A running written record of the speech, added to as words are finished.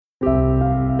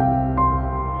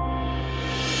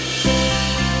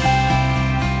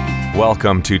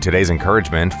Welcome to today's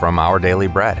encouragement from Our Daily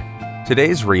Bread.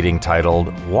 Today's reading,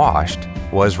 titled Washed,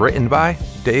 was written by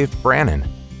Dave Brannon.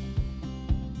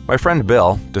 My friend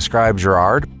Bill described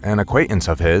Gerard, an acquaintance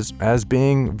of his, as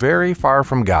being very far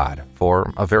from God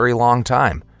for a very long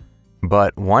time.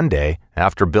 But one day,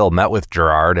 after Bill met with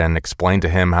Gerard and explained to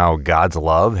him how God's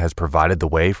love has provided the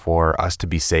way for us to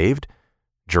be saved,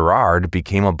 Gerard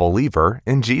became a believer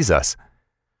in Jesus.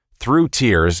 Through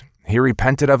tears, he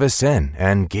repented of his sin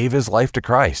and gave his life to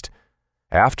Christ.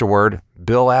 Afterward,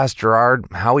 Bill asked Gerard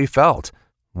how he felt.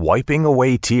 Wiping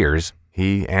away tears,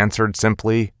 he answered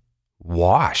simply,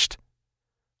 "Washed."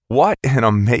 What an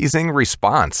amazing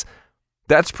response!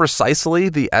 That's precisely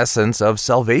the essence of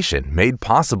salvation, made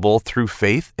possible through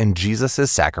faith in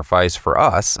Jesus' sacrifice for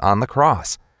us on the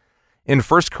cross. In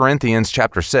 1 Corinthians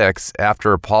chapter 6,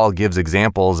 after Paul gives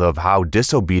examples of how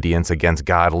disobedience against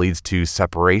God leads to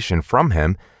separation from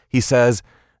Him, he says,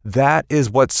 "That is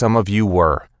what some of you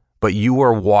were, but you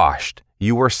were washed,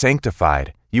 you were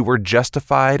sanctified, you were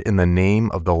justified in the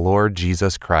name of the Lord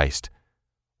Jesus Christ."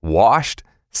 Washed,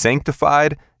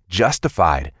 sanctified,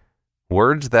 justified.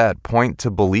 Words that point to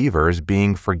believers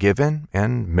being forgiven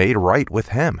and made right with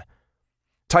Him.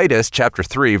 Titus chapter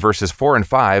 3 verses 4 and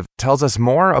 5 tells us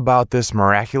more about this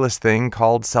miraculous thing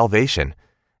called salvation.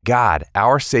 God,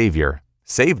 our Savior,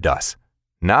 saved us,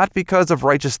 not because of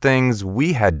righteous things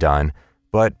we had done,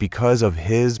 but because of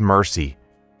His mercy.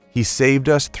 He saved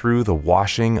us through the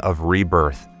washing of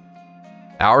rebirth.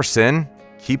 Our sin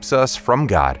keeps us from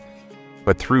God,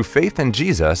 but through faith in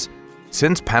Jesus,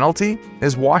 sin's penalty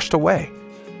is washed away.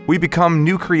 We become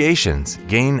new creations,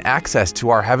 gain access to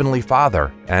our Heavenly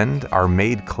Father, and are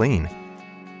made clean.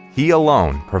 He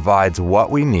alone provides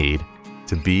what we need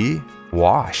to be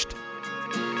washed.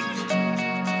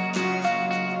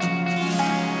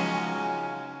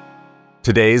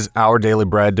 Today's Our Daily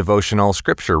Bread devotional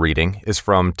scripture reading is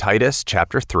from Titus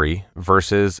chapter 3,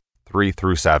 verses 3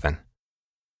 through 7.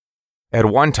 At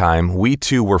one time, we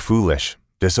too were foolish,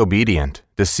 disobedient,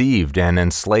 deceived, and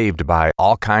enslaved by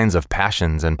all kinds of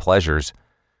passions and pleasures.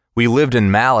 We lived in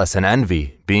malice and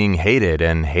envy, being hated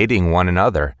and hating one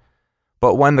another.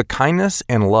 But when the kindness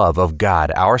and love of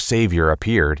God our Savior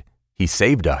appeared, He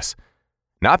saved us,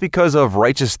 not because of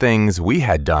righteous things we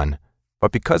had done,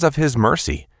 but because of His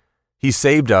mercy. He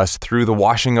saved us through the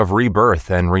washing of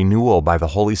rebirth and renewal by the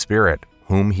Holy Spirit,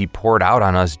 whom He poured out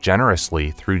on us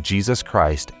generously through Jesus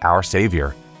Christ our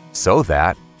Savior, so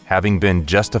that, having been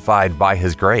justified by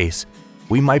His grace,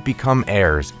 we might become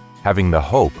heirs, having the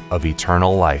hope of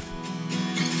eternal life.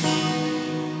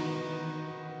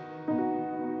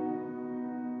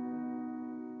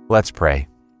 Let's pray.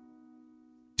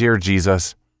 Dear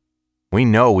Jesus, we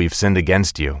know we've sinned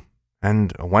against You,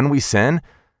 and when we sin,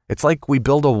 it's like we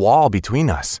build a wall between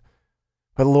us.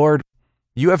 But Lord,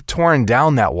 You have torn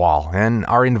down that wall and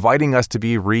are inviting us to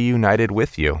be reunited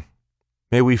with You.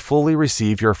 May we fully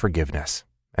receive Your forgiveness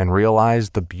and realize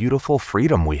the beautiful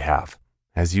freedom we have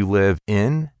as You live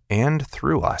in and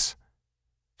through us.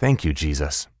 Thank You,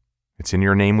 Jesus. It's in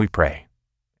Your name we pray.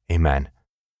 Amen.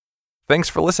 Thanks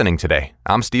for listening today.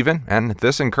 I'm Stephen, and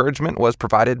this encouragement was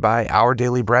provided by Our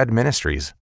Daily Bread Ministries.